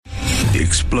The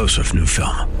explosive new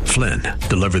film, Flynn,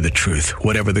 deliver the truth,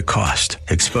 whatever the cost,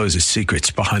 exposes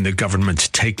secrets behind the government's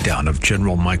takedown of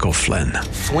General Michael Flynn.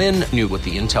 Flynn knew what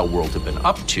the intel world had been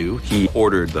up to. He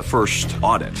ordered the first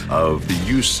audit of the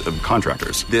use of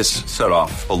contractors. This set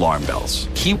off alarm bells.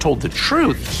 He told the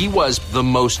truth. He was the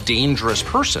most dangerous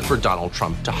person for Donald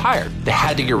Trump to hire. They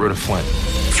had to get rid of Flynn.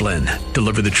 Flynn,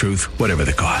 deliver the truth, whatever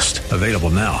the cost. Available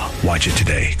now. Watch it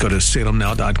today. Go to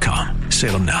salemnow.com.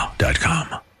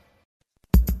 salemnow.com.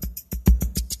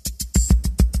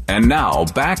 And now,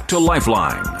 back to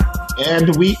Lifeline.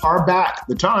 And we are back.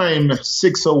 The time,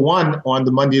 6:01 on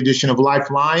the Monday edition of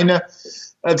Lifeline.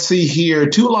 Let's see here.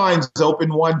 Two lines open,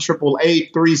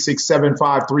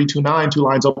 1-888-3675-329. Two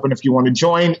lines open if you want to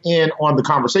join in on the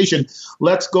conversation.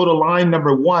 Let's go to line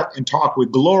number one and talk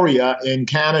with Gloria in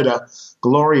Canada.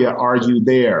 Gloria, are you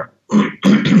there?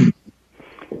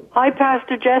 Hi,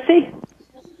 Pastor Jesse.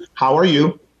 How are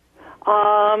you?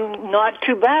 Not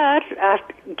too bad.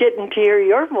 After getting to hear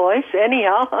your voice,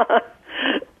 anyhow.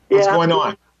 What's going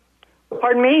on?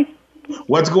 Pardon me?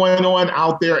 What's going on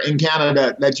out there in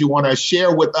Canada that you want to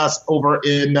share with us over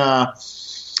in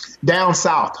down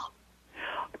south?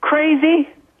 Crazy.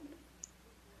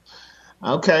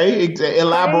 Okay,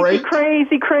 elaborate.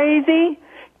 Crazy.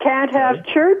 Can't have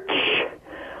church.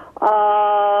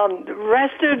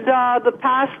 Arrested the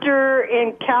pastor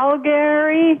in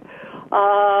Calgary.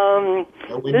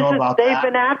 They've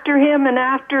been after him, and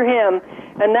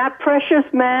that precious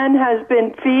man has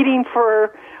been feeding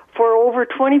for over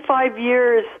 25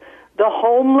 years the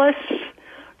homeless,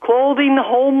 clothing the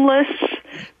homeless,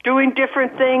 doing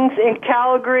different things in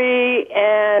Calgary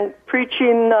and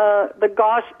preaching the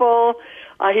gospel.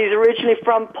 He's originally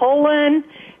from Poland,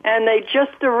 and they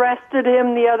just arrested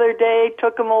him the other day,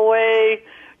 took him away,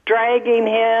 dragging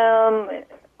him.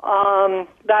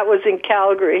 That was in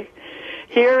Calgary.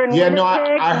 Here in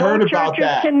Winnipeg, I heard about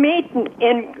that. Can meet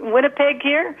in Winnipeg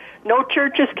here. No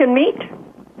churches can meet.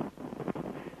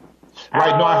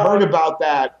 Right. No, I heard about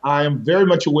that. I am very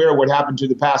much aware of what happened to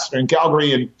the pastor in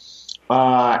Calgary, and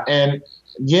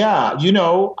yeah,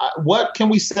 what can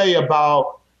we say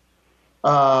about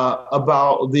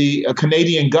the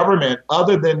Canadian government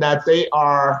other than that they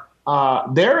are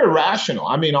they're irrational.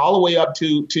 I mean, all the way up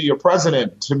to your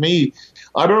president, to me,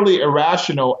 utterly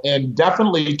irrational and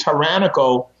definitely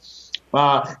tyrannical.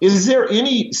 Is there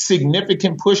any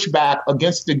significant pushback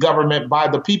against the government by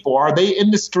the people? Are they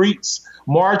in the streets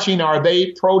marching? Are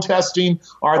they protesting?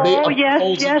 Are they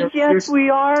opposing? Yes, we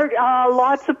are.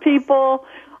 Lots of people,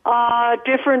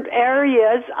 different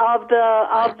areas of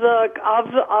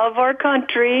our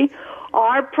country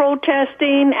are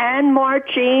protesting and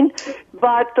marching,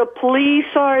 but the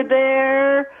police are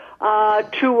there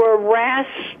to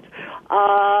arrest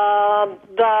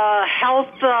the health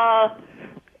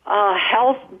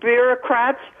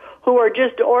bureaucrats who are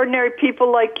just ordinary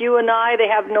people like you and I. They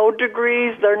have no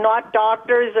degrees. They're not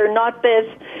doctors. They're not this.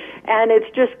 And it's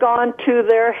just gone to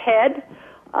their head.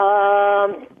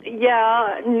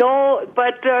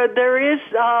 There is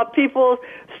people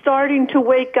starting to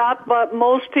wake up, but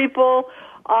most people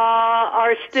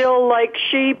are still like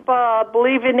sheep,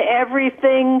 believe in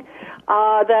everything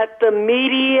that the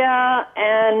media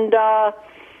and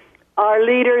our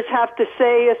leaders have to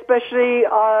say, especially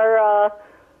our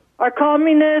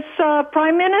communist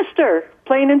prime minister,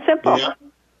 plain and simple.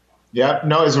 Yeah,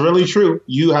 no, it's really true.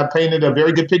 You have painted a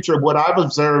very good picture of what I've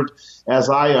observed as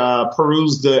I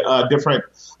peruse the different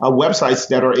websites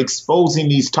that are exposing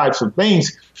these types of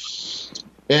things.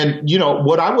 And,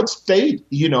 what I would state,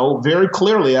 very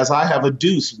clearly, as I have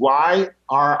adduced, why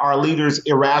are our leaders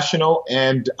irrational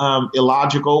and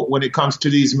illogical when it comes to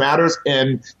these matters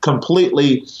and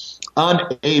completely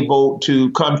unable to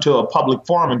come to a public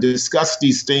forum and discuss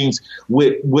these things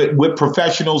with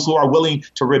professionals who are willing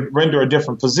to render a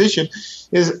different position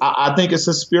I think it's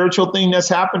a spiritual thing that's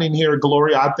happening here,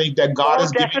 Gloria. I think that God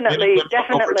is giving men and women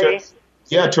over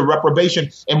to reprobation.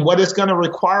 And what it's going to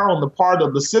require on the part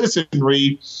of the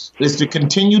citizenry is to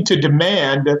continue to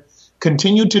demand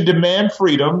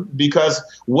freedom, because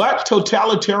what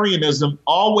totalitarianism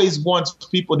always wants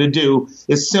people to do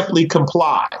is simply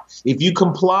comply. If you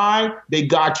comply, they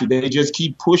got you. They just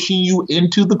keep pushing you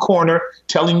into the corner,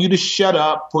 telling you to shut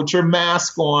up, put your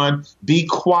mask on, be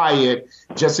quiet,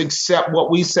 just accept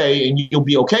what we say and you'll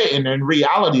be okay. And in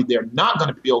reality, they're not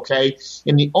going to be okay.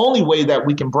 And the only way that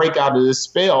we can break out of this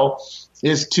spell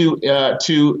is to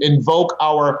invoke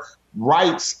our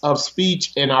rights of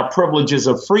speech and our privileges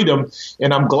of freedom.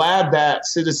 And I'm glad that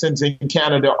citizens in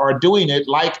Canada are doing it,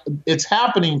 like it's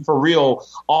happening for real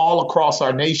all across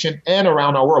our nation and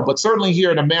around our world. But certainly here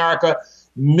in America,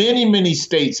 many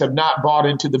states have not bought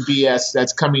into the BS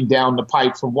that's coming down the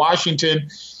pipe from Washington.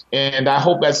 And I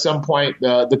hope at some point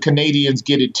the Canadians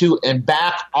get it too and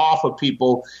back off of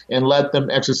people and let them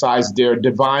exercise their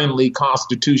divinely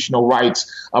constitutional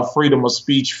rights of freedom of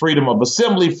speech, freedom of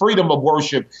assembly, freedom of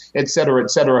worship, et cetera, et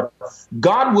cetera.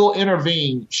 God will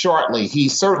intervene shortly. He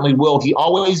certainly will. He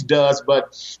always does,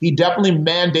 but he definitely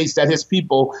mandates that his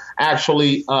people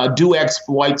actually do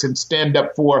exploits and stand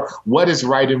up for what is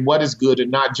right and what is good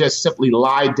and not just simply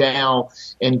lie down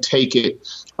and take it.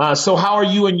 So how are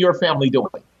you and your family doing?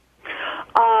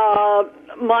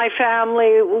 My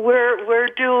family, we're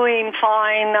doing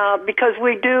fine because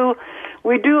we do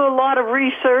a lot of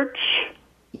research.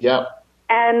 Yep.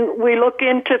 And we look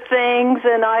into things.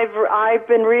 And I've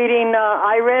been reading.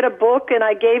 I read a book and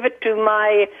I gave it to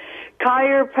my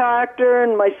chiropractor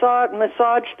and my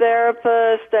massage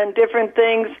therapist and different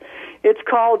things. It's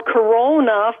called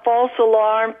Corona: False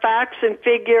Alarm, Facts and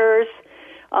Figures.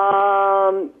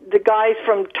 The guys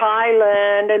from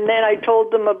Thailand, and then I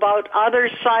told them about other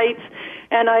sites,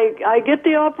 and I get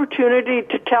the opportunity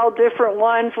to tell different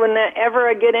ones. Whenever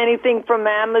I get anything from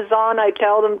Amazon, I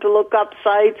tell them to look up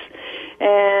sites,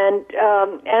 and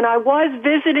I was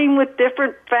visiting with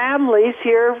different families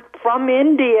here from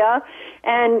India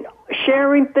and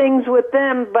sharing things with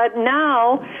them, but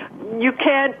now you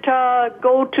can't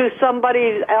go to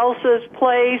somebody else's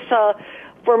place.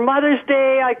 For Mother's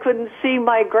Day, I couldn't see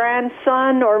my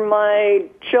grandson or my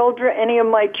children, any of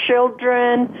my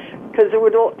children, because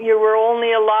you were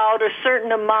only allowed a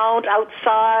certain amount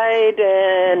outside,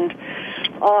 and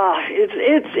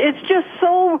it's just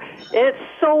so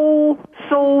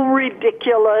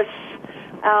ridiculous.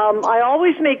 I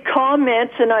always make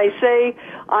comments, and I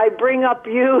bring up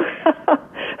you,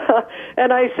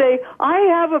 and I say, I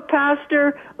have a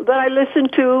pastor that I listen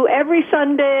to every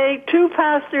Sunday, 2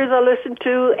 pastors I listen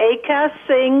to, Akash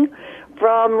Singh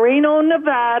from Reno,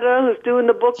 Nevada, who's doing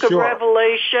the book of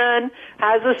Revelation,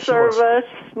 has a service,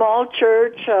 small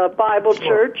church, Bible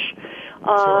church,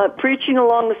 preaching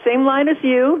along the same line as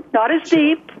you, not as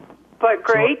deep, but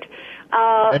great.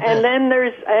 And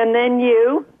then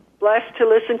you. Blessed to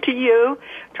listen to you,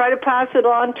 try to pass it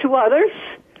on to others.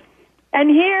 And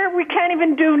here we can't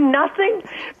even do nothing,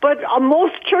 but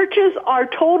most churches are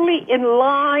totally in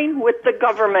line with the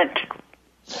government.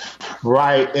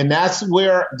 Right, and that's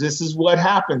where this is what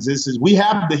happens. We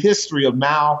have the history of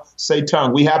Mao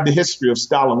Zedong. We have the history of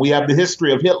Stalin. We have the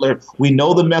history of Hitler. We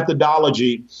know the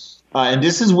methodology. And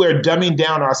this is where dumbing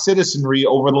down our citizenry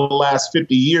over the last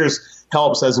 50 years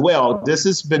helps as well. This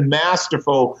has been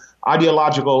masterful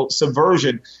ideological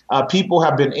subversion. People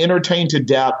have been entertained to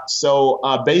death. So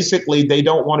basically, they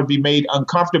don't want to be made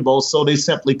uncomfortable, so they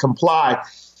simply comply.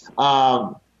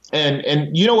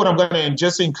 And you know what I'm going to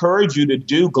just encourage you to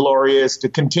do, Gloria, is to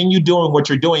continue doing what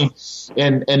you're doing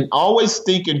and always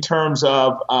think in terms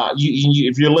of,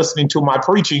 if you're listening to my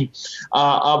preaching,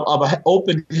 of an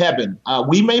open heaven.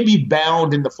 We may be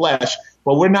bound in the flesh,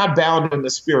 but we're not bound in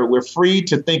the spirit. We're free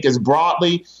to think as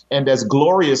broadly and as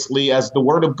gloriously as the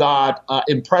word of God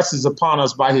impresses upon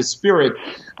us by his spirit,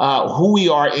 who we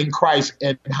are in Christ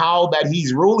and how that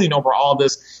he's ruling over all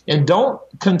this. And don't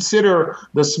consider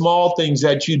the small things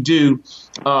that you do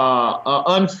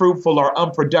unfruitful or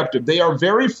unproductive. They are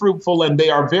very fruitful and they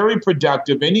are very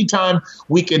productive. Anytime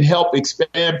we can help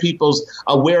expand people's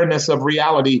awareness of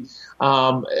reality,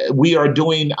 we are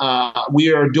doing a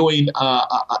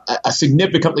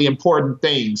significantly important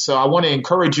thing. So I want to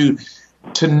encourage you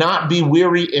to not be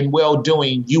weary in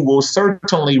well-doing. You will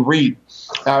certainly reap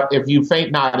if you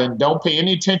faint not. And don't pay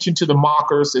any attention to the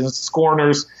mockers and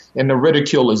scorners and the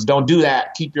ridiculers. Don't do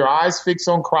that. Keep your eyes fixed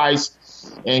on Christ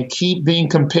and keep being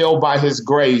compelled by his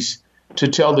grace to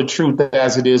tell the truth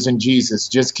as it is in Jesus.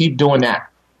 Just keep doing that.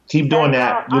 Keep doing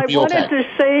that. You'll be okay. I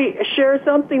wanted to share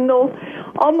something, though.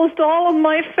 Almost all of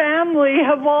my family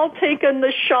have all taken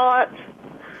the shot.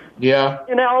 Yeah.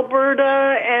 In Alberta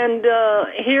and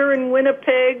here in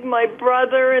Winnipeg, my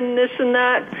brother and this and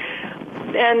that.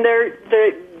 And they're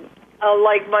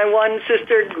like my one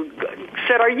sister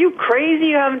said, "Are you crazy?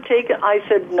 You haven't taken?" I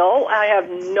said, "No, I have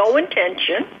no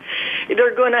intention.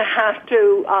 They're going to have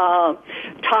to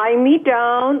tie me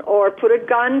down or put a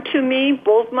gun to me.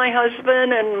 Both my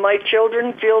husband and my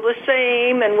children feel the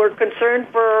same, and we're concerned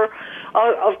for,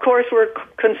 of course, we're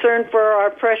concerned for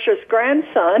our precious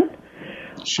grandson."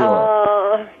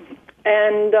 Sure.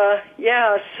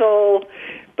 So,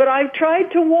 but I've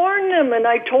tried to warn them, and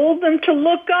I told them to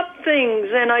look up things,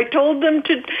 and I told them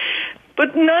to,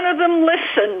 but none of them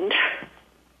listened.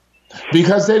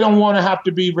 Because they don't want to have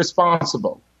to be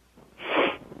responsible.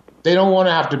 They don't want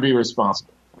to have to be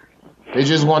responsible. They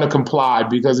just want to comply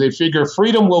because they figure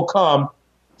freedom will come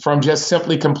from just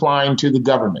simply complying to the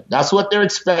government. That's what they're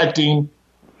expecting.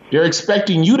 They're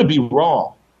expecting you to be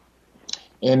wrong.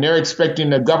 And they're expecting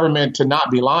the government to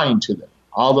not be lying to them,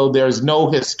 although there's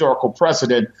no historical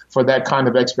precedent for that kind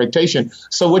of expectation.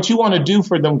 So what you want to do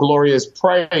for them, Gloria, is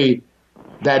pray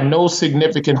that no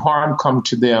significant harm come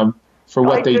to them for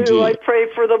what they do. I pray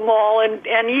for them all,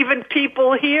 and even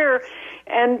people here.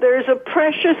 And there's a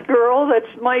precious girl that's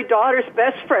my daughter's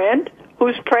best friend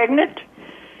who's pregnant,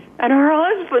 and her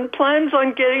husband plans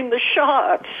on getting the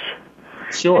shots.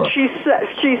 Sure. And she's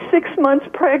 6 months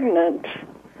pregnant.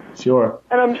 Sure.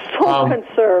 And I'm so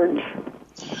concerned.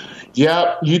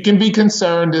 Yeah, you can be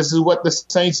concerned. This is what the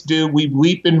saints do. We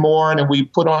weep and mourn, and we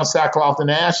put on sackcloth and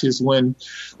ashes when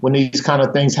these kind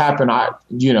of things happen. I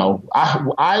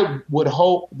would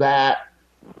hope that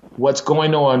what's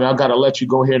going on, I've got to let you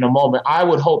go here in a moment. I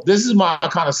would hope, this is my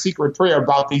kind of secret prayer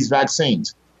about these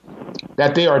vaccines,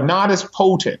 that they are not as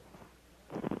potent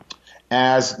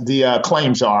as the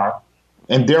claims are,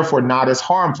 and therefore not as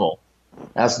harmful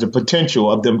as the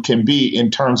potential of them can be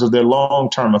in terms of their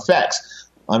long-term effects.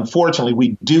 Unfortunately,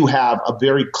 we do have a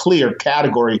very clear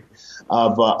category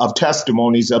of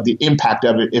testimonies of the impact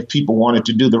of it if people wanted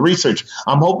to do the research.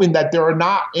 I'm hoping that there are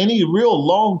not any real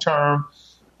long-term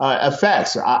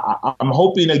effects. I'm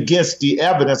hoping against the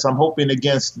evidence. I'm hoping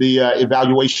against the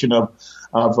evaluation of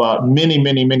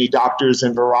many doctors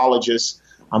and virologists.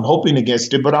 I'm hoping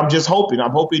against it, but I'm just hoping.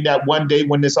 I'm hoping that one day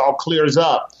when this all clears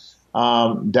up,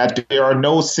 that there are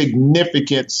no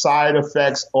significant side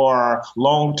effects or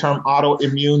long-term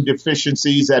autoimmune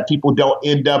deficiencies, that people don't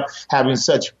end up having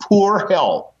such poor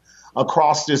health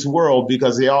across this world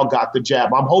because they all got the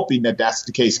jab. I'm hoping that that's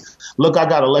the case. Look, I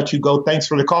got to let you go. Thanks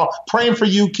for the call. Praying for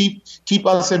you. Keep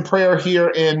us in prayer here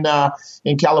in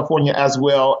California as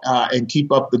well, and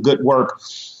keep up the good work.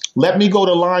 Let me go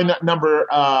to line number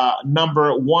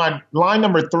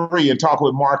 3, and talk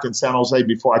with Mark in San Jose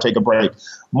before I take a break.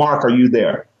 Mark, are you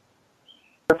there?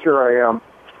 Yes, sir, I am.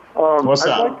 What's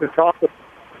up? I'd like to talk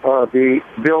about the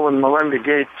Bill and Melinda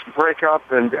Gates breakup,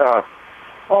 and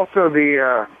also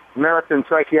the American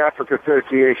Psychiatric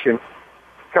Association.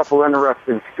 A couple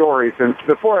interesting stories. And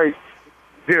before I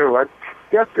do,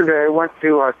 yesterday I went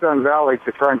to Sun Valley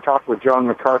to try and talk with John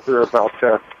MacArthur about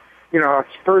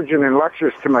Spurgeon in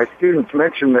lectures to my students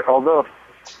mentioned that although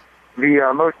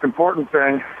the most important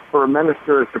thing for a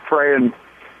minister is to pray and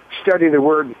study the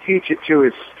Word and teach it to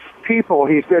his people,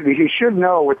 he said he should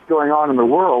know what's going on in the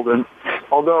world. And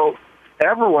although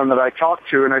everyone that I talked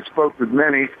to, and I spoke with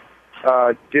many,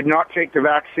 did not take the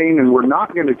vaccine and were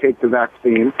not going to take the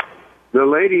vaccine, the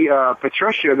lady,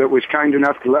 Patricia, that was kind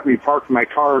enough to let me park my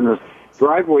car in the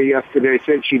driveway yesterday,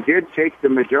 said she did take the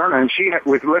Moderna, and she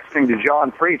was listening to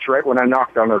John preach right when I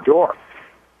knocked on her door.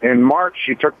 In March,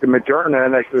 she took the Moderna,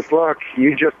 and I says, look,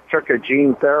 you just took a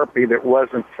gene therapy that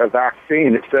wasn't a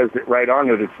vaccine. It says it right on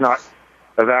it. It's not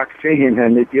a vaccine,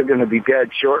 and you're going to be dead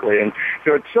shortly. And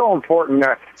so it's so important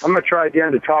that I'm going to try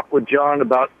again to talk with John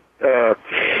about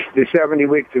the 70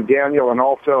 weeks of Daniel, and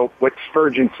also what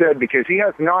Spurgeon said, because he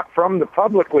has not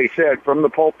publicly said from the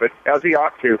pulpit, as he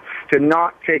ought to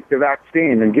not take the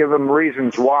vaccine, and give him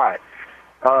reasons why.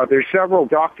 There's several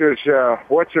doctors,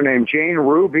 what's her name, Jane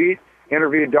Ruby,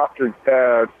 interviewed Dr.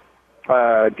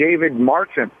 David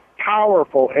Martin.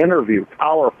 Powerful interview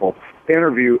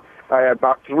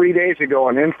about 3 days ago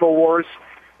on InfoWars.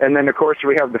 And then, of course,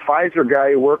 we have the Pfizer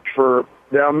guy who worked for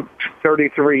them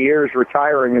 33 years,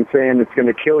 retiring and saying it's going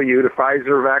to kill you. The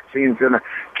Pfizer vaccine's going to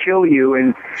kill you.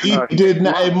 And he did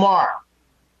not, hey, Mark.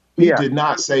 He did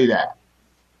not say that.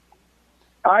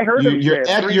 I heard him you're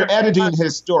editing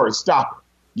his story. Stop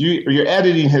it. You're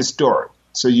editing his story.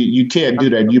 So you can't do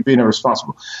that. You're being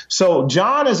irresponsible. So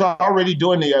John is already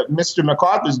doing Mr.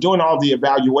 MacArthur's doing all the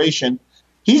evaluation.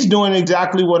 He's doing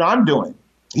exactly what I'm doing.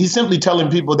 He's simply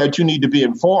telling people that you need to be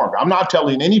informed. I'm not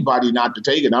telling anybody not to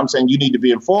take it. I'm saying you need to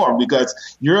be informed because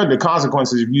you're under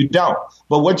consequences if you don't.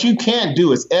 But what you can't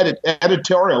do is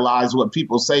editorialize what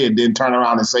people say and then turn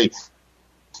around and say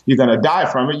you're going to die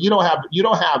from it. You don't have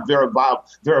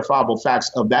verifiable facts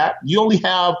of that. You only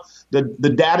have the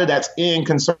data that's in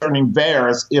concerning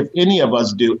VAERS, if any of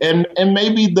us do, and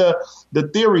maybe the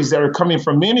theories that are coming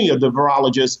from many of the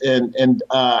virologists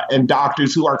and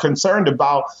doctors who are concerned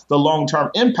about the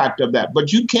long-term impact of that.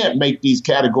 But you can't make these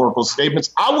categorical statements.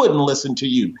 I wouldn't listen to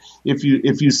you if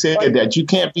you said that. You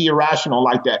can't be irrational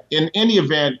like that. In any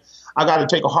event, I got to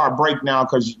take a hard break now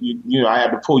because I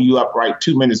had to pull you up right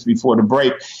 2 minutes before the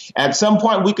break. At some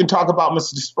point, we can talk about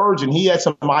Mr. Spurgeon. He had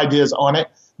some ideas on it.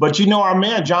 But our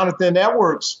man, Jonathan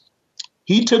Edwards,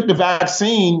 he took the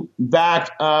vaccine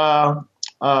back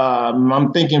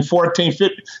I'm thinking 14th,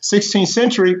 15th, 16th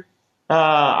century.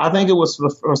 I think it was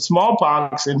for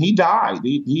smallpox, and he died.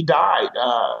 He died.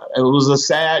 It was a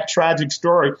sad, tragic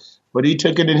story, but he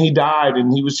took it and he died.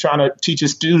 And he was trying to teach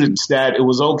his students that it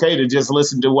was okay to just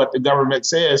listen to what the government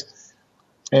says.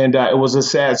 And it was a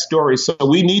sad story. So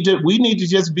we need to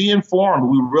just be informed.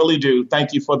 We really do.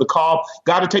 Thank you for the call.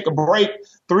 Got to take a break.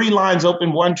 3 lines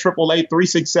open,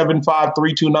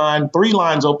 1-888-367-5329. 3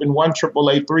 lines open,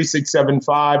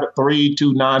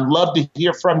 1-888-367-5329. Love to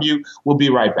hear from you. We'll be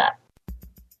right back.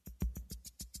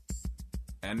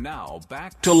 And now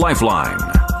back to Lifeline.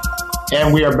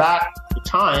 And we are back. The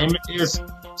time is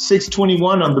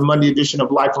 6:21 on the Monday edition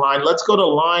of Lifeline. Let's go to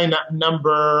line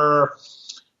number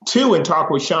 2 and talk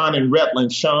with Sean in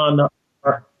Redlands. Sean,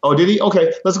 oh, did he?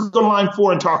 Okay, let's go to line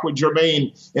 4 and talk with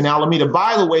Jermaine in Alameda.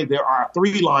 By the way, there are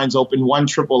 3 lines open,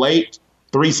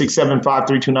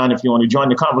 1-888-367-5329 if you want to join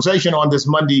the conversation on this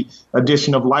Monday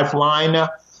edition of Lifeline.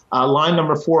 Line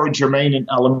number 4, Jermaine in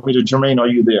Alameda. Jermaine, are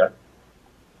you there?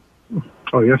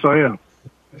 Oh, yes, I am.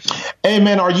 Hey,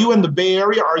 man, are you in the Bay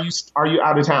Area? Or are you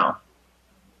out of town?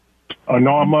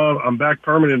 No, I'm back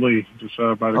permanently, just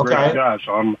by the grace of God.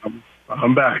 So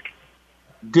I'm back.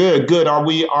 Good. Are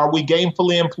we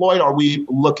gainfully employed? Or are we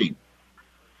looking?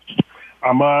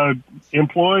 I'm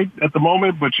employed at the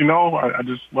moment, but I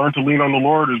just learned to lean on the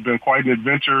Lord. It's been quite an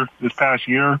adventure this past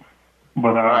year,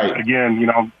 but again,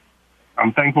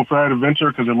 I'm thankful for that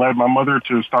adventure because it led my mother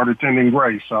to start attending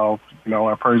Grace. So,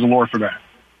 I praise the Lord for that.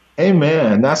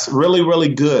 Amen. That's really, really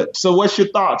good. So what's your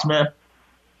thoughts, man?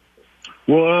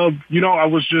 Well, I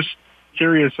was just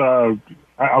curious. I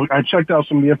checked out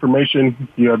some of the information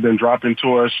you have been dropping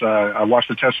to us. I watched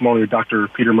the testimony of Dr.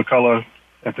 Peter McCullough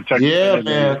at the Texas. Yeah,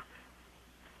 man.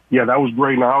 Yeah, that was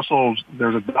great. And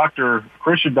there's a doctor,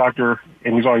 Christian doctor,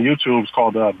 and he's on YouTube. It's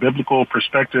called Biblical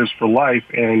Perspectives for Life.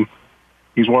 And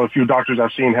he's one of the few doctors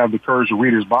I've seen have the courage to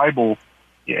read his Bible.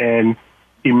 And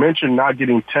he mentioned not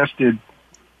getting tested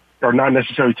or not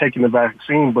necessarily taking the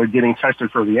vaccine, but getting tested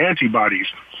for the antibodies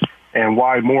and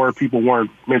why more people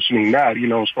weren't mentioning that,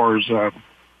 as far as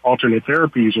alternate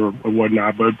therapies or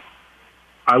whatnot. But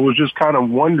I was just kind of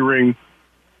wondering,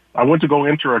 I went to go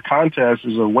enter a contest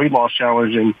as a weight loss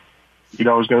challenge and, it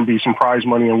was going to be some prize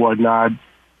money and whatnot.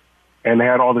 And they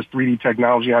had all this 3D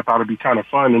technology. I thought it'd be kind of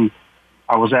fun. And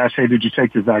I was asked, hey, did you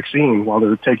take your vaccine while they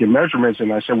were taking measurements?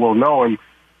 And I said, well, no. And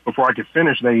before I could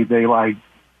finish, the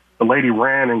lady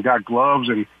ran and got gloves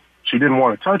and she didn't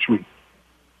want to touch me.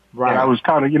 Right. And I was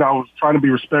kind of, I was trying to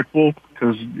be respectful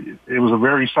because it was a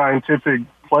very scientific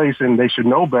place and they should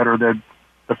know better that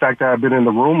the fact that I've been in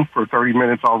the room for 30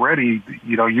 minutes already,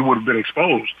 you would have been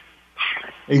exposed.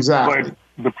 Exactly. But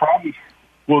the problem,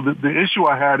 the issue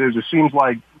I had is it seems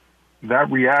like that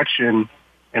reaction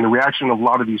and the reaction of a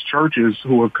lot of these churches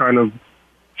who have kind of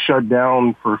shut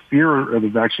down for fear of the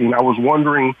vaccine, I was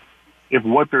wondering if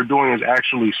what they're doing is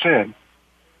actually sin.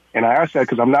 And I asked that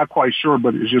because I'm not quite sure,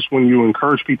 but it's just when you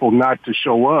encourage people not to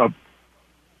show up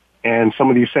and some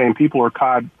of these same people are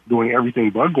caught doing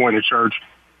everything but going to church,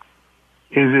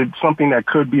 is it something that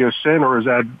could be a sin or is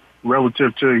that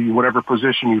relative to whatever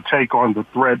position you take on the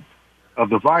threat of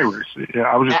the virus?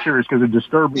 I was just curious because it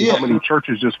disturbed me how many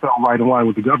churches just fell right in line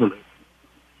with the government.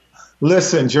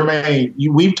 Listen, Jermaine,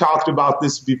 we've talked about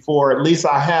this before. At least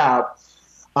I have.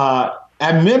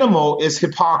 At minimal, it's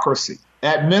hypocrisy.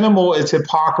 At minimal, it's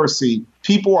hypocrisy.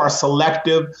 People are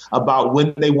selective about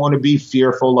when they want to be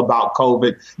fearful about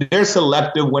COVID. They're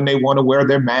selective when they want to wear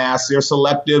their masks. They're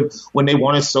selective when they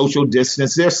want to social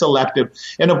distance. They're selective.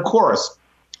 And of course,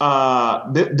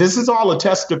 this is all a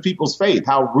test of people's faith,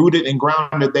 how rooted and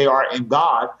grounded they are in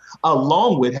God,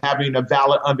 along with having a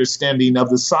valid understanding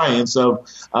of the science of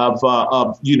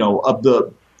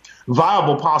the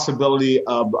viable possibility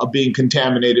of being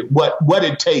contaminated, what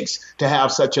it takes to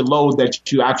have such a load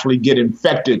that you actually get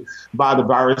infected by the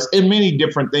virus, and many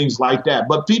different things like that.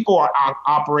 But people are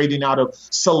operating out of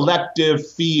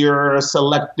selective fear,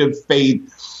 selective faith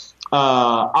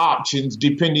options,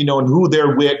 depending on who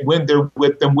they're with, when they're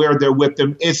with them, where they're with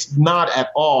them. It's not at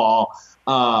all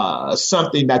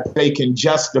something that they can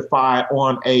justify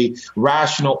on a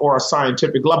rational or a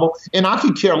scientific level. And I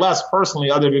could care less personally,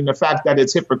 other than the fact that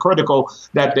it's hypocritical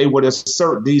that they would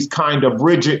assert these kind of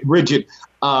rigid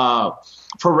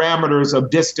parameters of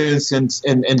distance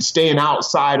and staying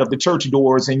outside of the church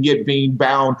doors and yet being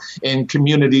bound in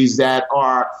communities that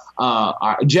are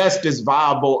just as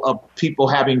viable of people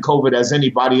having COVID as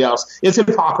anybody else. It's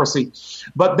hypocrisy,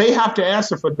 but they have to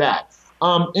answer for that.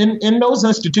 In those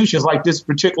institutions like this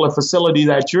particular facility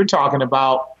that you're talking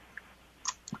about,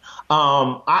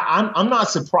 I'm not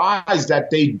surprised that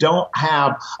they don't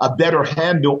have a better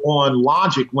handle on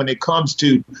logic when it comes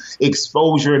to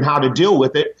exposure and how to deal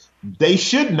with it. They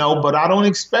should know, but I don't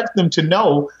expect them to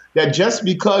know that just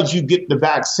because you get the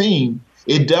vaccine,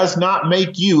 it does not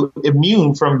make you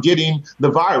immune from getting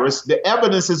the virus. The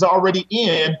evidence is already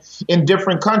in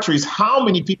different countries. How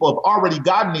many people have already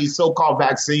gotten these so-called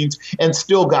vaccines and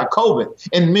still got COVID?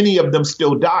 And many of them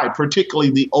still died,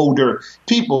 particularly the older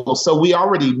people. So we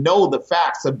already know the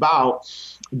facts about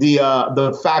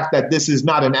the fact that this is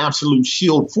not an absolute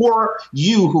shield for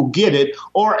you who get it,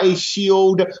 or a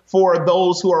shield for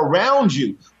those who are around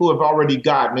you who have already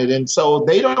gotten it. And so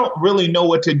they don't really know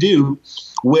what to do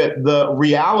with the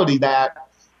reality that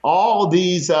all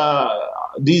these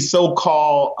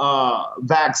so-called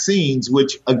vaccines,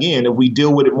 which, again, if we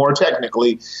deal with it more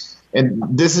technically, and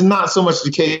this is not so much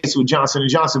the case with Johnson &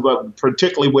 Johnson, but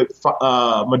particularly with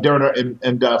Moderna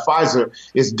and Pfizer,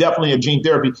 is definitely a gene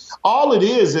therapy. All it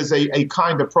is a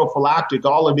kind of prophylactic.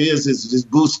 All it is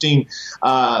boosting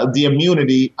the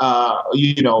immunity,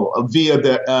 via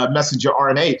the messenger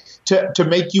RNA to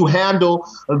make you handle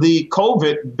the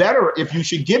COVID better if you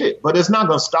should get it. But it's not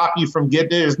going to stop you from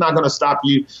getting it. It's not going to stop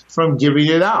you from giving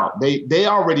it out. They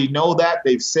already know that.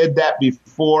 They've said that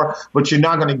before, but you're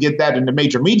not going to get that in the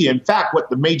major media. In fact, what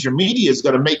the major media is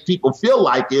going to make people feel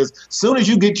like is, as soon as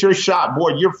you get your shot,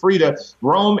 boy, you're free to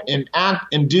roam and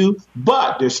act and do,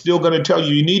 but they're still going to tell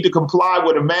you need to comply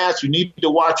with a mask, you need to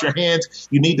wash your hands,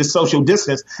 you need to social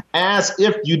distance, as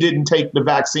if you didn't take the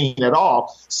vaccine at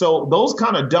all. So those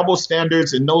kind of double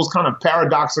standards and those kind of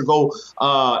paradoxical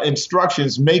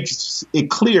instructions makes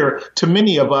it clear to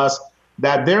many of us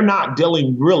that they're not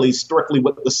dealing really strictly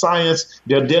with the science.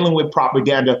 They're dealing with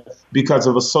propaganda because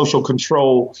of a social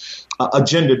control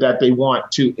agenda that they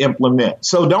want to implement.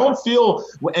 So don't feel,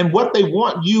 and what they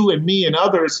want you and me and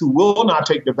others who will not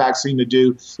take the vaccine to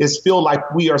do is feel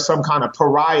like we are some kind of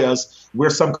pariahs.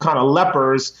 We're some kind of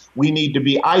lepers. We need to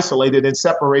be isolated and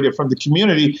separated from the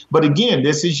community. But again,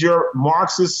 this is your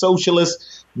Marxist,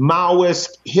 socialist, Maoist,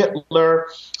 Hitler,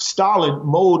 Stalin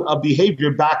mode of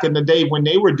behavior back in the day when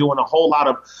they were doing a whole lot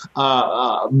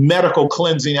of medical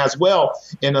cleansing as well,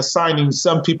 and assigning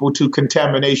some people to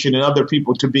contamination and other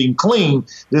people to being clean.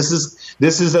 This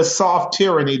is a soft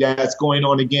tyranny that's going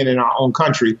on again in our own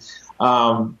country.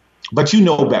 But you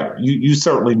know better. You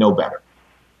certainly know better.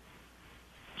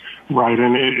 Right,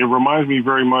 and it reminds me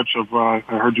very much of, I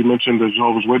heard you mention the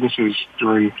Jehovah's Witnesses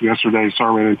during yesterday's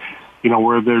sermon, and,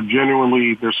 where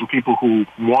there's some people who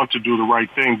want to do the right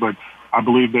thing, but I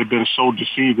believe they've been so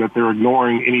deceived that they're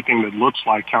ignoring anything that looks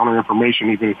like counter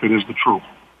information, even if it is the truth.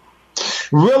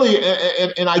 Really,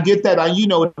 and I get that.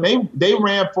 They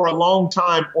ran for a long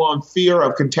time on fear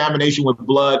of contamination with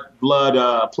blood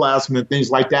plasma and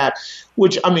things like that,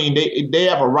 which, they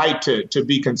have a right to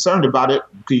be concerned about it,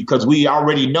 because we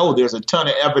already know there's a ton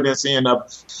of evidence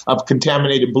of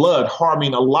contaminated blood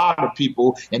harming a lot of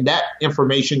people, and that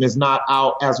information is not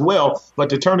out as well. But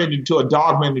to turn it into a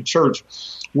dogma in the church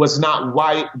was not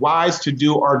wise to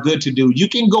do or good to do. You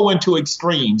can go into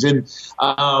extremes, and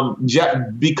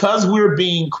because we're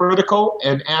being critical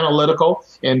and analytical,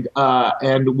 and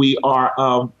we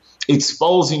are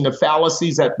exposing the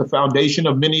fallacies at the foundation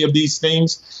of many of these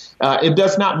things, it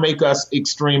does not make us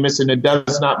extremists, and it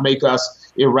does not make us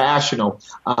irrational.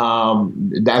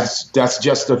 That's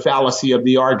just a fallacy of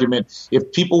the argument.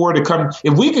 If people were to come,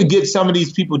 if we could get some of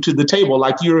these people to the table,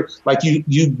 like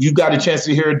you got a chance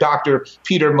to hear Dr.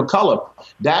 Peter McCullough.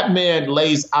 That man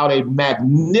lays out a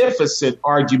magnificent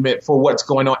argument for what's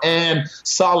going on and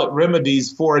solid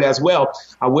remedies for it as well.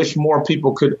 I wish more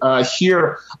people could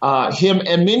hear him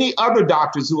and many other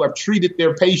doctors who have treated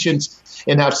their patients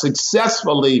and have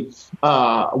successfully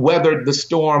weathered the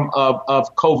storm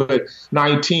of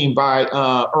COVID-19 by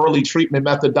early treatment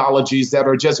methodologies that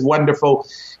are just wonderful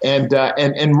and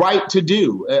right to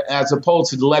do, as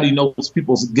opposed to letting those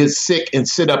people get sick and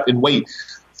sit up and wait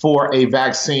for a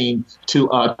vaccine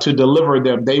to deliver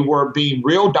them. They were being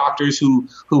real doctors who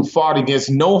fought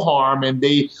against no harm, and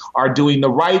they are doing the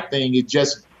right thing. It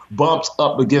just bumps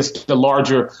up against the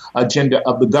larger agenda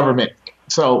of the government.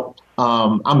 So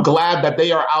I'm glad that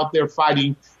they are out there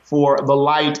fighting for the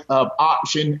light of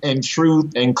option and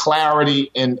truth and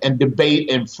clarity and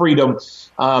debate and freedom,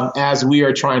 as we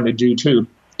are trying to do too.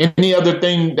 Any other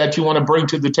thing that you want to bring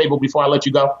to the table before I let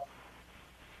you go?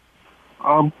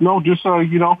 No, just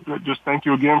thank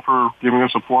you again for giving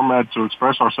us a format to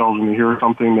express ourselves and to hear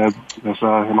something that's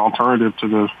an alternative to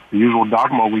the usual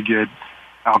dogma we get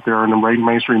out there in the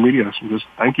mainstream media. So just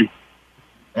thank you.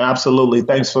 Absolutely.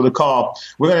 Thanks for the call.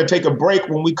 We're going to take a break.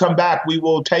 When we come back, we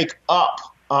will take up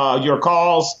your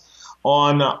calls.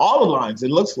 on all the lines. It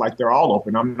looks like they're all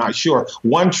open. I'm not sure.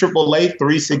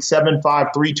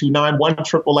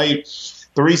 1-888-367-5329.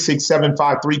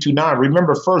 1-888-367-5329.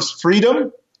 Remember, first,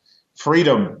 freedom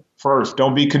first.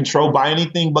 Don't be controlled by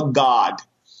anything but God.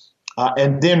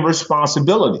 And then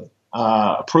responsibility.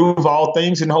 Prove all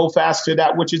things and hold fast to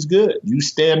that which is good. You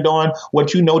stand on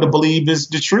what you know to believe is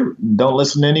the truth. Don't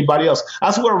listen to anybody else.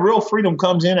 That's where real freedom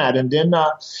comes in at. And then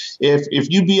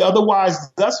if you be otherwise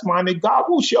thus minded, God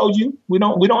will show you. We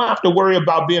don't have to worry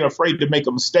about being afraid to make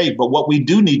a mistake. But what we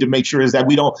do need to make sure is that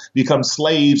we don't become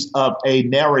slaves of a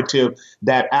narrative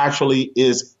that actually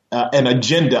is an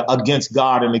agenda against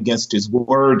God and against his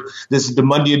word. This is the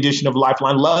Monday edition of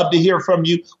Lifeline. Love to hear from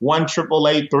you.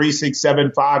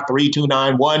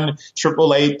 1-888-367-5329.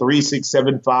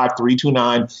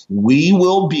 1-888-367-5329. We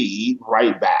will be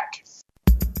right back.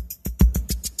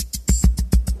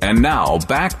 And now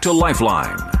back to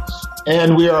Lifeline.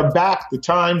 And we are back. The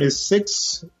time is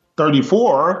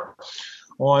 6:34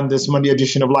 on this Monday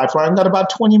edition of Lifeline. Got about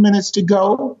 20 minutes to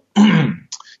go.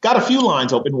 Got a few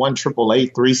lines open,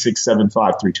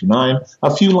 1-888-367-5329.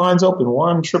 A few lines open,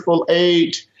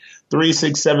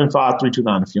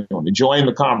 1-888-367-5329. If you want to join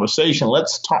the conversation,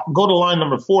 let's go to line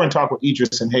number 4 and talk with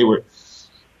Idris and Hayward.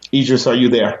 Idris, are you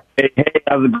there? Hey,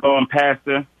 how's it going,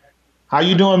 Pastor? How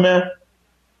you doing, man?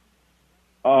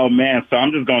 Oh, man, so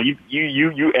I'm just going,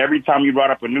 you every time you brought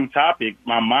up a new topic,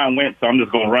 my mind went, so I'm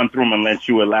just going to run through them and let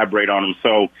you elaborate on them.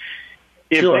 So,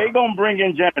 if they're going to bring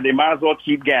in Jenner, they might as well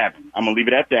keep gabbing. I'm going to leave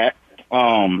it at that.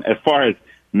 As far as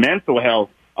mental health,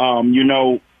 I'm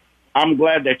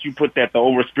glad that you put that the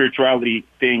over spirituality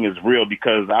thing is real,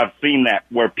 because I've seen that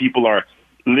where people are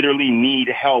literally need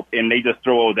help and they just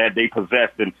throw that they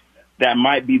possess, and that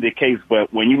might be the case.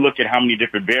 But when you look at how many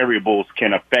different variables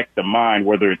can affect the mind,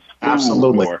 whether it's food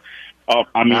Absolutely. or,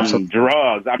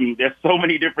 drugs, there's so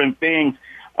many different things.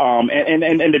 And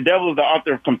the devil is the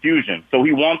author of confusion. So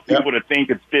he wants people to think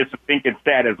it's this, think it's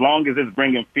that. As long as it's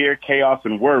bringing fear, chaos,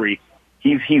 and worry,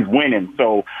 he's winning.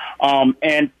 So,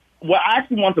 and I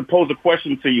actually want to pose a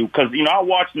question to you, because, I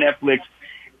watch Netflix,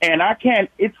 and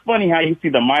it's funny how you see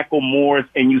the Michael Moores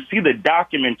and you see the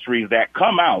documentaries that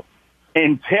come out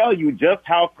and tell you just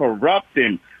how corrupt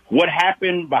and what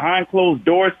happened behind closed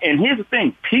doors. And here's the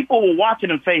thing, people will watch it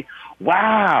and say,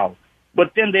 wow,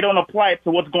 but then they don't apply it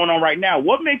to what's going on right now.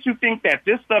 What makes you think that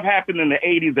this stuff happened in the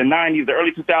 80s, the 90s, the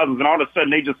early 2000s, and all of a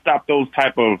sudden they just stopped those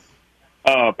type of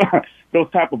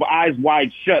eyes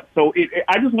wide shut? So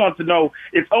I just want to know,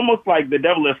 it's almost like the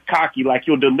devil is cocky, like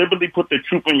he'll deliberately put the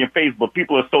truth in your face, but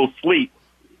people are so asleep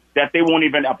that they won't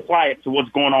even apply it to what's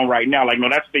going on right now. Like, no,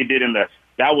 that's what they did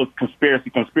that was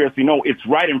conspiracy. No, it's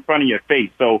right in front of your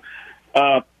face. So,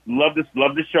 love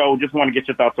the show. Just want to get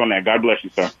your thoughts on that. God bless you,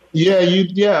 sir.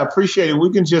 Yeah, appreciate it. We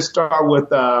can just start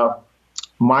with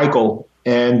Michael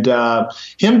and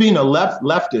him being a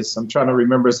leftist. I'm trying to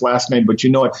remember his last name, but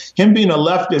him being a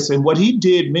leftist, and what he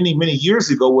did many, many years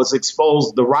ago was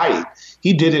expose the right.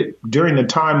 He did it during the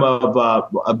time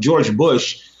of George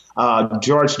Bush,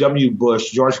 George W.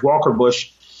 Bush, George Walker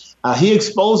Bush. He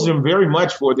exposed them very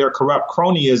much for their corrupt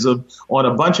cronyism on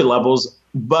a bunch of levels.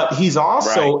 But he's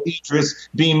also, Idris,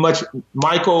 being much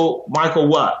Michael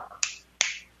what?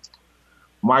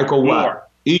 Michael what?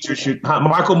 Idris,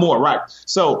 Michael Moore, right?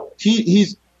 So he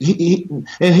and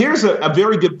here's a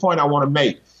very good point I want to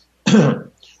make.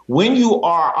 When you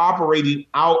are operating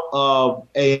out of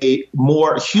a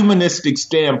more humanistic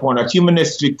standpoint, a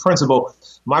humanistic principle,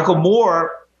 Michael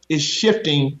Moore is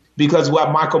shifting, because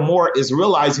what Michael Moore is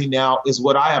realizing now is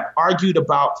what I have argued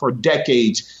about for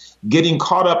decades, getting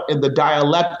caught up in the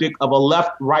dialectic of a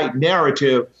left-right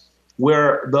narrative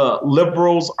where the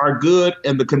liberals are good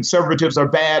and the conservatives are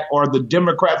bad, or the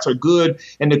Democrats are good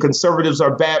and the conservatives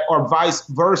are bad, or vice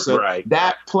versa. Right.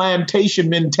 That plantation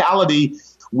mentality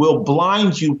will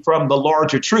blind you from the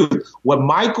larger truth. What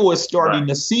Michael is starting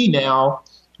to see now,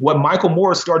 what Michael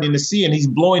Moore is starting to see, and he's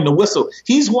blowing the whistle.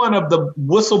 He's one of the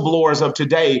whistleblowers of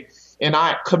today. And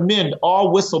I commend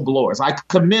all whistleblowers. I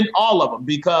commend all of them,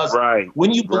 because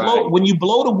when you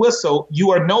blow the whistle,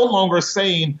 you are no longer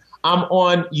saying, I'm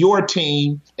on your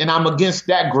team and I'm against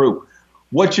that group.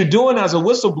 What you're doing as a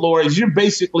whistleblower is you're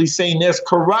basically saying there's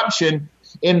corruption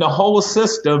in the whole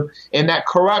system, and that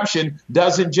corruption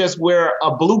doesn't just wear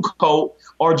a blue coat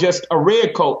or just a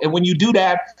red coat. And when you do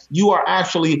that, you are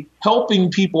actually helping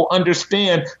people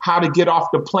understand how to get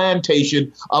off the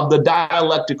plantation of the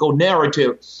dialectical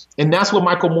narrative. And that's what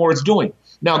Michael Moore is doing.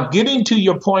 Now, getting to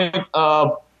your point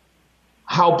of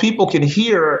how people can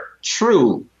hear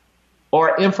truth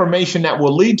or information that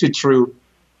will lead to truth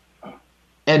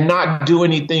and not do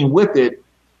anything with it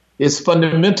is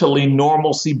fundamentally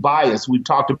normalcy bias. We've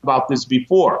talked about this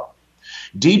before.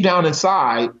 Deep down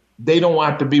inside, they don't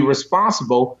want to be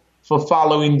responsible for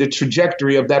following the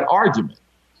trajectory of that argument.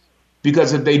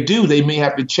 Because if they do, they may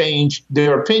have to change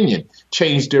their opinion,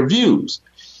 change their views.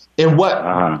 And what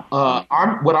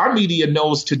our media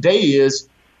knows today is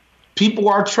people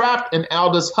are trapped in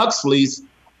Aldous Huxley's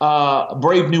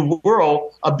Brave New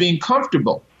World of being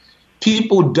comfortable.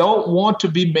 People don't want to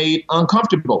be made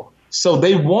uncomfortable. So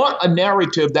they want a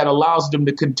narrative that allows them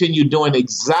to continue doing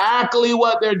exactly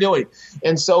what they're doing.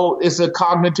 And so it's a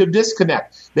cognitive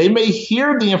disconnect. They may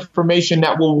hear the information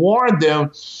that will warn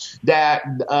them that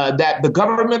the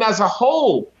government as a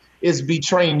whole is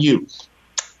betraying you.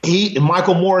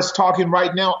 Michael Moore is talking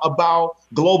right now about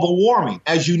global warming,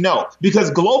 as you know,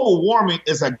 because global warming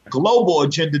is a global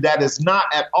agenda that is not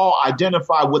at all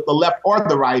identified with the left or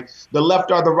the right. The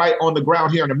left or the right on the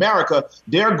ground here in America,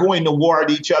 they're going to war at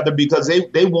each other because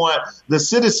they want the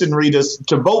citizenry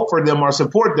to vote for them or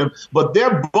support them. But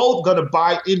they're both going to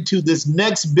buy into this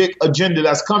next big agenda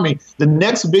that's coming. The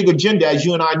next big agenda, as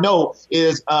you and I know,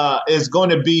 is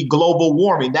going to be global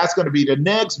warming. That's going to be the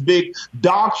next big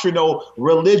doctrinal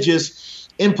religious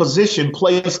imposition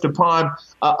placed upon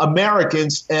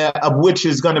Americans, of which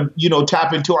is going to,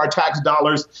 tap into our tax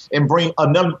dollars and bring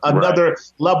another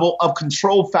level of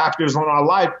control factors on our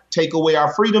life, take away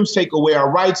our freedoms, take away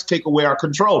our rights, take away our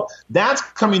control. That's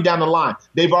coming down the line.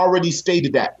 They've already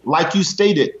stated that. Like you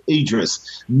stated,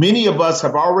 Idris, many of us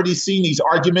have already seen these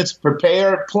arguments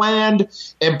prepared, planned,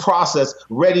 and processed,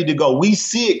 ready to go. We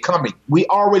see it coming. We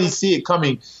already see it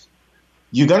coming.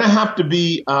 You're going to have to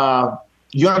be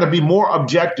you got to be more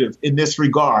objective in this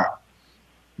regard.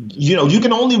 You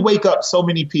can only wake up so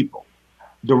many people.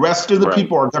 The rest of the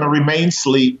people are going to remain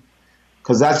asleep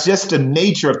because that's just the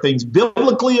nature of things.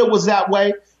 Biblically, it was that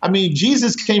way. I mean,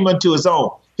 Jesus came unto his own.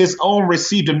 His own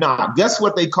received him not. Guess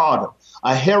what they called him?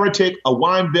 A heretic, a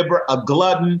wine bibber, a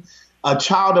glutton, a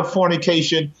child of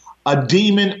fornication, a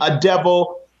demon, a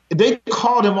devil. They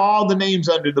called him all the names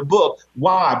under the book.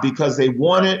 Why? Because they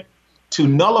wanted to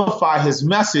nullify his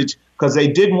message, because they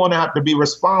didn't want to have to be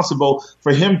responsible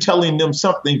for him telling them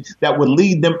something that would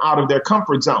lead them out of their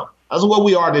comfort zone. That's what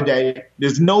we are today.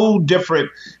 There's no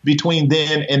different between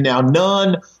then and now,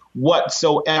 none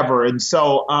whatsoever. And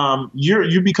so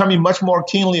you're becoming much more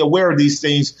keenly aware of these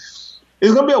things.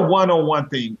 It's going to be a one-on-one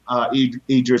thing,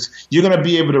 Idris. You're going to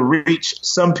be able to reach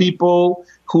some people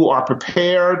who are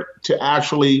prepared to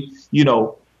actually,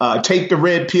 take the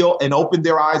red pill and open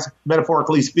their eyes,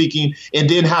 metaphorically speaking, and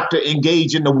then have to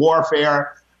engage in the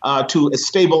warfare to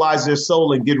stabilize their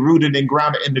soul and get rooted and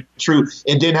grounded in the truth,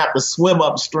 and then have to swim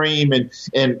upstream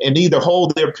and either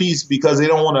hold their peace because they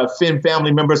don't want to offend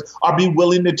family members, or be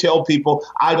willing to tell people,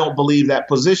 I don't believe that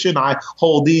position. I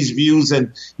hold these views,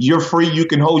 and you're free. You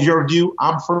can hold your view.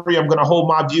 I'm free. I'm going to hold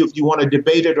my view. If you want to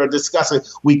debate it or discuss it,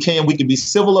 we can. We can be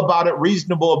civil about it,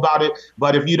 reasonable about it.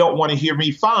 But if you don't want to hear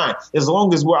me, fine, as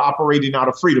long as we're operating out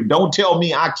of freedom. Don't tell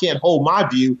me I can't hold my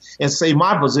view and say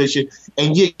my position,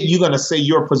 and yet you're going to say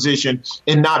your position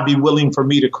and not be willing for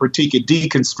me to critique it,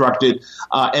 deconstruct it,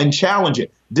 and challenge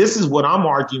it. This is what I'm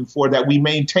arguing for, that we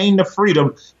maintain the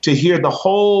freedom to hear the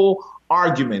whole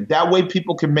argument. That way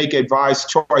people can make advised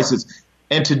choices.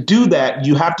 And to do that,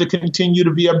 you have to continue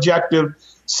to be objective,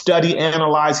 study,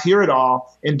 analyze, hear it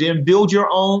all, and then build your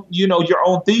own, your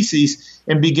own theses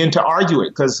and begin to argue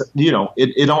it. Because,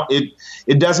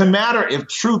 it doesn't matter if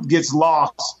truth gets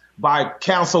lost by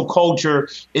cancel culture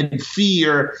and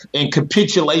fear and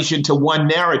capitulation to one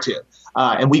narrative.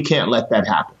 And we can't let that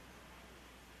happen.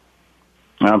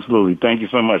 Absolutely. Thank you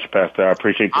so much, Pastor. I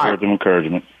appreciate the words of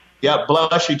encouragement. Yep.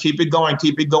 Bless you. Keep it going.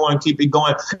 Keep it going. Keep it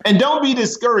going. And don't be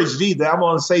discouraged either. I'm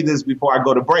going to say this before I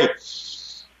go to break.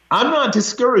 I'm not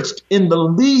discouraged in the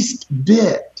least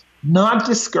bit. Not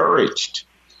discouraged.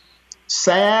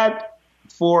 Sad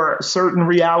for certain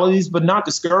realities, but not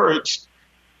discouraged.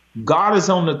 God is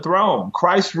on the throne.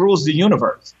 Christ rules the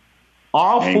universe.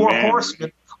 All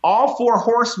four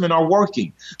horsemen are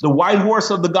working. The white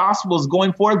horse of the gospel is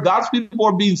going forth. God's people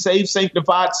are being saved,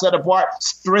 sanctified, set apart,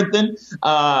 strengthened,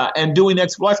 and doing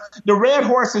exploits. The red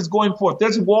horse is going forth.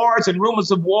 There's wars and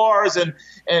rumors of wars, and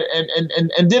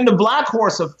then the black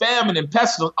horse of famine and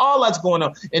pestilence. All that's going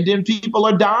on, and then people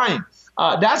are dying.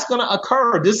 That's going to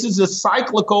occur. This is a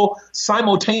cyclical,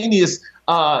 simultaneous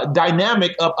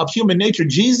dynamic of human nature.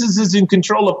 Jesus is in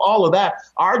control of all of that.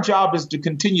 Our job is to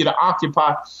continue to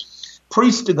occupy,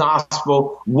 preach the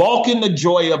gospel, walk in the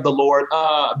joy of the Lord,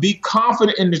 be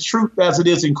confident in the truth as it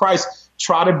is in Christ.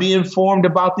 Try to be informed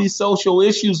about these social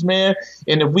issues, man.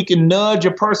 And if we can nudge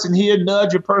a person here,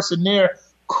 nudge a person there,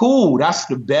 cool. That's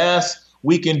the best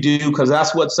we can do, because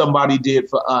that's what somebody did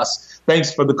for us.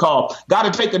 Thanks for the call.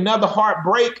 Got to take another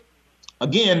heartbreak.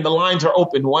 Again, the lines are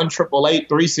open,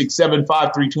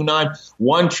 1-888-367-5329,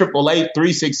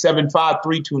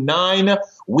 1-888-367-5329.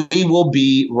 We will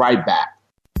be right back.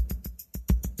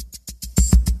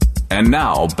 And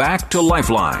now, back to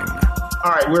Lifeline. All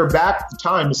right, we're back. The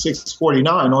time is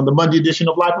 6:49 on the Monday edition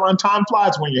of Lifeline. Time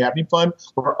flies when you're having fun.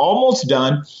 We're almost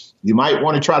done. You might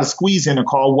want to try to squeeze in a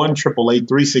call,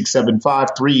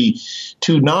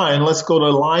 1-888-367-5329. Let's go to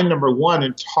line number 1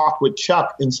 and talk with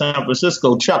Chuck in San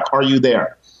Francisco. Chuck, are you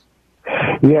there?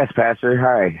 Yes, Pastor.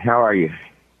 Hi. How are you?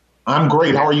 I'm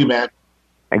great. How are you, man?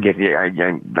 I'm good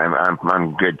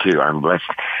too. I'm blessed.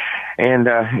 And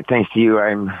thanks to you,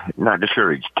 I'm not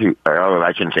discouraged too. Although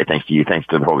I shouldn't say thanks to you, thanks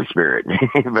to the Holy Spirit.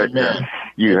 But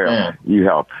you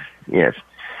help. Yes.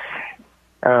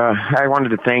 I wanted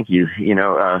to thank you,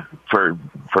 for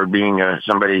being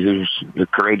somebody who's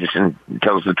courageous and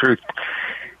tells the truth.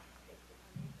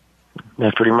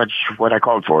 That's pretty much what I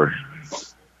called for.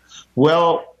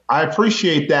 Well, I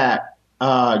appreciate that,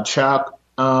 Chuck.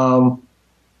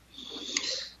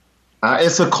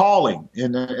 It's a calling,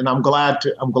 and I'm glad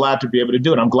to be able to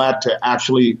do it. I'm glad to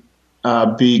actually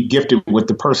be gifted with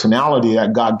the personality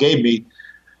that God gave me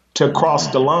to cross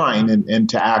the line and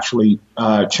to actually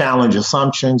challenge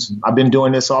assumptions. I've been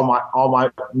doing this all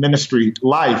my ministry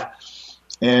life,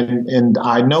 and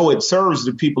I know it serves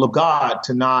the people of God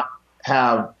to not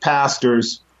have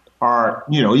pastors or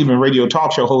even radio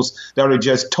talk show hosts that are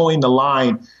just towing the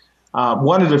line.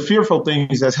 One of the fearful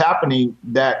things that's happening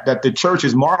that the church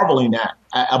is marveling at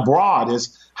abroad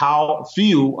is how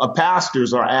few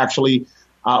pastors are actually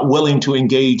willing to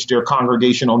engage their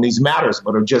congregation on these matters,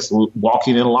 but are just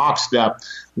walking in lockstep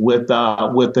with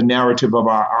the narrative of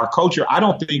our culture. I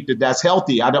don't think that that's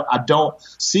healthy. I don't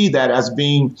see that as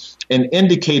being an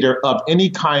indicator of any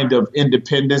kind of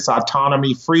independence,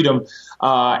 autonomy, freedom,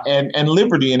 and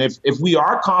liberty. And if we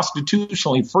are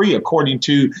constitutionally free according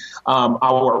to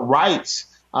our rights,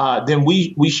 then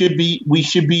we should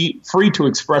be free to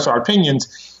express our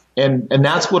opinions. And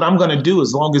that's what I'm going to do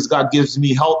as long as God gives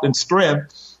me health and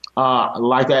strength.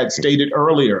 Like I had stated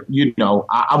earlier,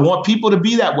 I want people to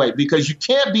be that way, because you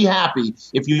can't be happy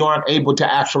if you aren't able to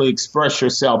actually express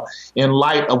yourself in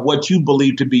light of what you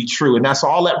believe to be true. And that's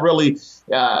all that really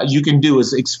you can do,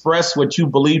 is express what you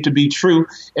believe to be true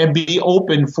and be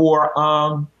open for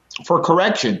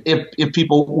correction. If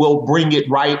people will bring it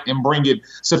right and bring it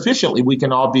sufficiently, we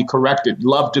can all be corrected.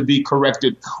 Love to be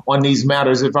corrected on these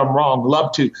matters if I'm wrong.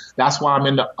 Love to. That's why I'm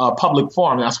in the public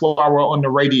forum. That's why we're on the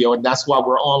radio, and that's why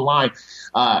we're online.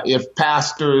 If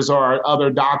pastors or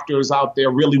other doctors out there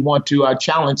really want to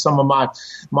challenge some of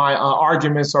my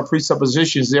arguments or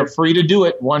presuppositions, they're free to do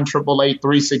it.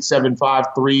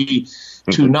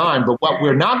 1-888-367-5329. But what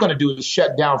we're not going to do is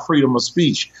shut down freedom of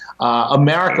speech.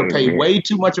 America paid way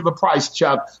too much of a price,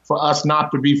 Chuck, for us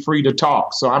not to be free to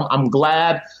talk. So I'm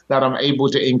glad that I'm able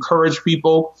to encourage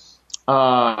people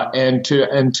and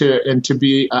to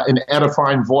be an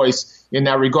edifying voice in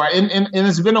that regard. And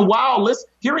it's been a while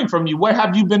hearing from you. What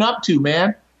have you been up to,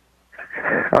 man?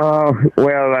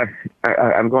 Well,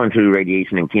 I'm going through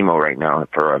radiation and chemo right now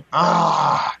for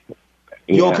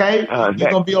you okay? You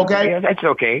gonna be okay? Yeah, that's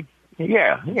okay.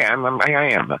 Yeah,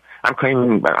 I am. I'm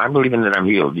believing that I'm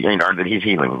healed, or that He's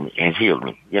healed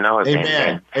me.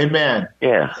 Amen. Amen.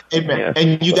 Yeah. Amen. Yeah.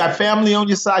 And you got family on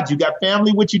your side. You got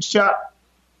family with you, Chuck?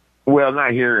 Well,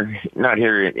 not here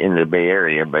in the Bay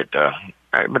Area, but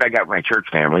I got my church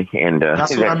family, and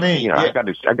that's what I mean. I got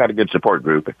a good support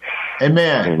group.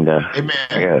 Amen. And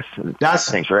amen. Yes.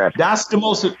 Thanks for asking. That's the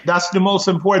most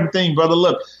important thing, brother.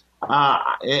 Look.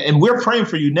 And we're praying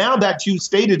for you now that you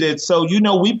stated it. So,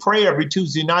 we pray every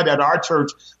Tuesday night at our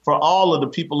church for all of the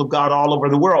people of God all over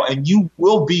the world. And you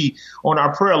will be on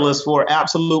our prayer list for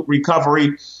absolute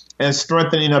recovery and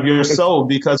strengthening of your soul,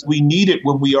 because we need it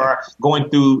when we are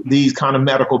going through these kind of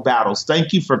medical battles.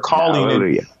 Thank you for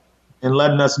calling and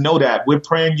letting us know that. We're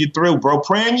praying you through, bro.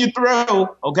 Praying you through.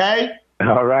 Okay.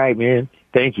 All right, man.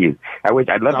 Thank you.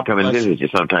 I'd love to come and visit you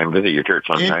sometime, visit your church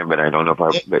sometime, but I don't know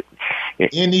if but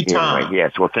anytime. Anyway,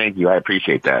 yes. Well, thank you. I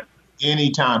appreciate that.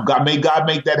 Anytime. God make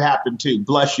that happen too.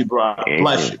 Bless you, bro.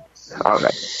 Bless you. All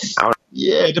right.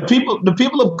 Yeah, the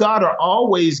people of God are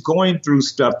always going through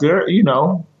stuff. They're, we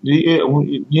don't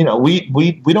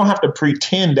have to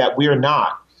pretend that we're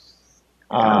not.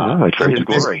 It's for His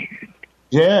glory.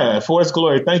 Yeah, for His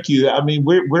glory. Thank you. I mean,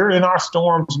 we're in our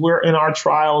storms. We're in our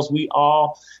trials. We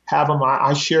all have them.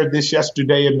 I shared this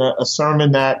yesterday in a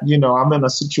sermon that, I'm in a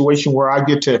situation where I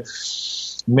get to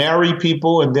marry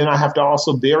people, and then I have to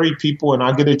also bury people, and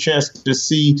I get a chance to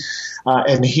see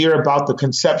and hear about the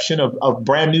conception of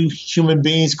brand new human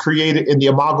beings created in the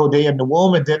Imago Dei in the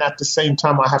womb. And then at the same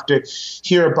time, I have to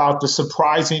hear about the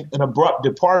surprising and abrupt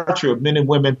departure of men and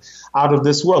women out of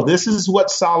this world. This is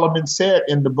what Solomon said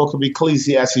in the book of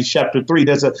Ecclesiastes chapter 3.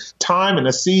 There's a time and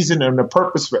a season and a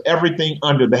purpose for everything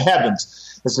under the heavens.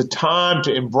 It's a time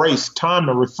to embrace, time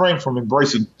to refrain from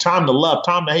embracing, time to love,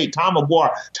 time to hate, time of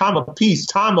war, time of peace,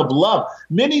 time of love.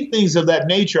 Many things of that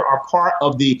nature are part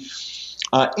of the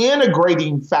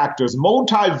integrating factors,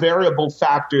 multivariable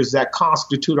factors that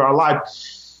constitute our life.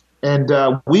 And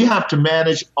we have to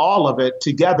manage all of it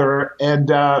together. And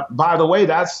by the way,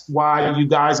 that's why you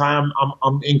guys, I'm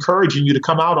encouraging you to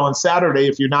come out on Saturday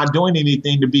if you're not doing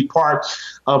anything to be part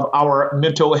of our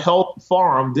mental health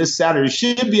forum this Saturday. It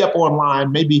should be up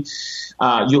online. Maybe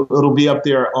it'll be up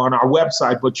there on our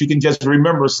website. But you can just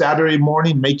remember Saturday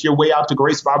morning, make your way out to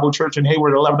Grace Bible Church in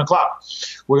Hayward at 11 o'clock.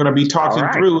 We're going to be talking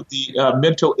through the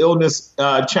mental illness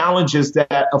challenges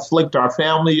that afflict our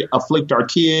family, afflict our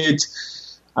kids,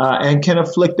 and can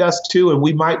afflict us too. And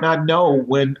we might not know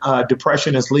when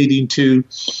depression is leading to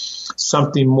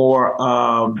something more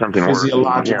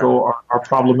physiological or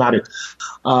problematic.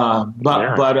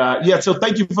 So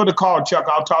thank you for the call, Chuck.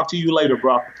 I'll talk to you later,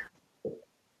 bro.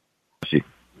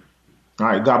 All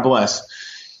right. God bless.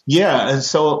 Yeah. And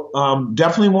so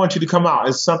definitely want you to come out.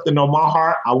 It's something on my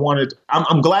heart.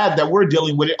 I'm glad that we're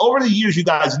dealing with it. Over the years, you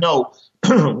guys know,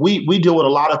 we deal with a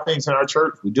lot of things in our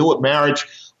church. We deal with marriage.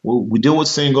 We deal with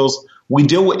singles. We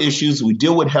deal with issues. We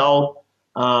deal with health.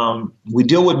 We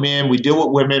deal with men. We deal with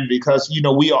women because,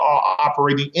 we are all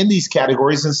operating in these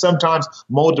categories and sometimes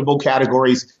multiple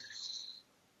categories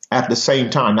at the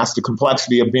same time. That's the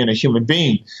complexity of being a human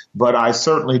being. But I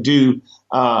certainly do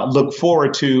look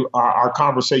forward to our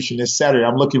conversation this Saturday.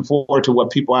 I'm looking forward to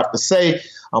what people have to say.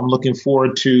 I'm looking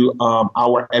forward to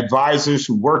our advisors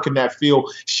who work in that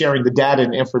field sharing the data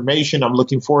and information. I'm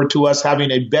looking forward to us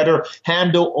having a better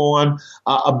handle on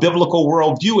a biblical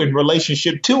worldview in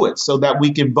relationship to it so that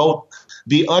we can both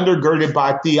be undergirded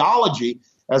by theology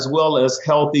as well as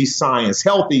healthy science,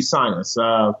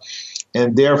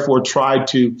 and therefore try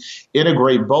to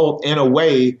integrate both in a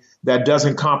way that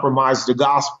doesn't compromise the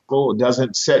gospel. It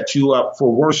doesn't set you up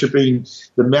for worshiping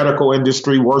the medical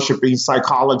industry, worshiping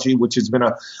psychology, which has been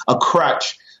a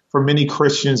crutch for many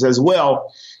Christians as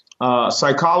well.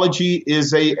 Psychology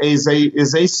is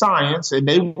a science, and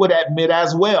they would admit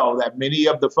as well that many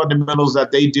of the fundamentals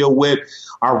that they deal with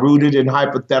are rooted in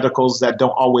hypotheticals that don't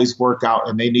always work out,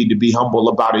 and they need to be humble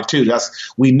about it too.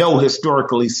 We know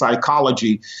historically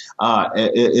psychology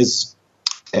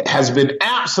has been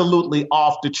absolutely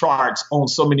off the charts on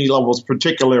so many levels,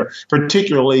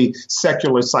 particularly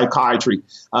secular psychiatry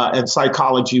and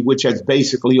psychology, which has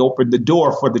basically opened the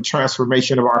door for the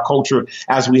transformation of our culture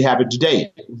as we have it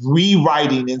today,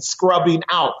 rewriting and scrubbing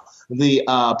out the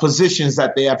positions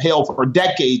that they have held for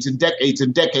decades and decades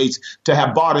and decades to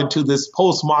have bought into this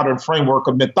postmodern framework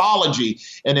of mythology,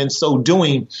 and in so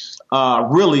doing,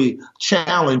 really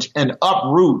challenge and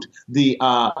uproot the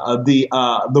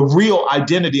real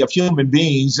identity of human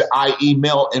beings, i.e.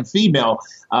 male and female.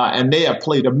 And they have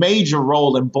played a major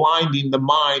role in blinding the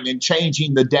mind and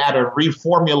changing the data,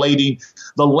 reformulating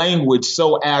the language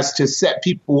so as to set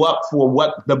people up for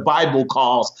what the Bible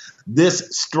calls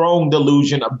this strong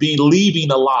delusion of believing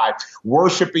alive,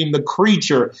 worshiping the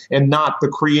creature and not the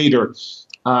creator.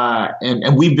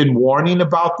 And we've been warning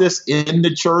about this in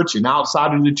the church and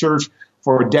outside of the church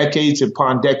for decades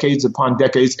upon decades upon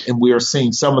decades, and we are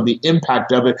seeing some of the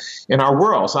impact of it in our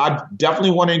world. So I definitely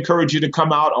want to encourage you to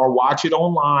come out or watch it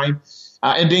online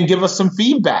and then give us some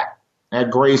feedback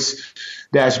at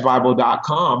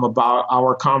grace-bible.com about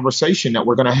our conversation that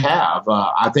we're going to have.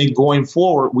 I think going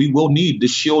forward, we will need the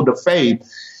shield of faith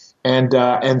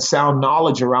and sound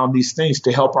knowledge around these things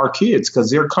to help our kids,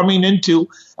 because they're coming into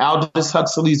Aldous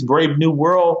Huxley's Brave New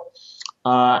World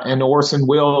and Orson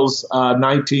Welles'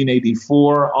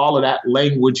 1984. All of that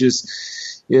language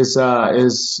has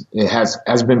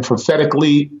been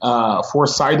prophetically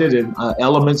foresighted, and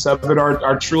elements of it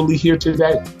are truly here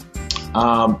today.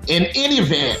 In any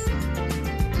event,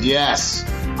 yes,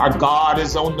 our God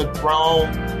is on the throne,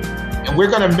 and we're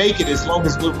going to make it as long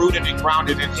as we're rooted and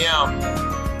grounded in Him.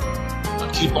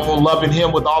 Keep on loving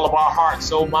Him with all of our heart,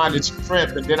 soul, mind, and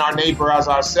strength, and then our neighbor as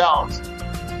ourselves.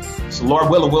 So Lord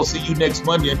willing, we'll see you next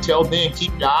Monday. Until then,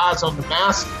 keep your eyes on the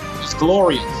Master. He's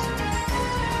glorious.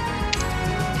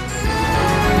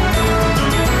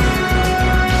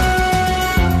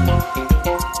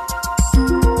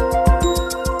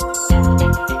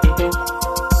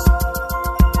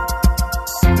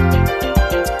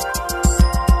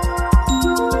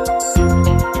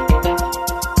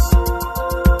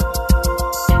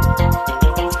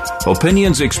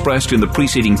 Opinions expressed in the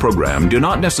preceding program do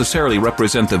not necessarily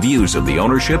represent the views of the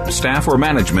ownership, staff, or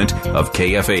management of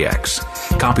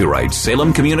KFAX. Copyright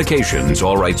Salem Communications,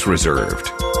 all rights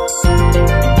reserved.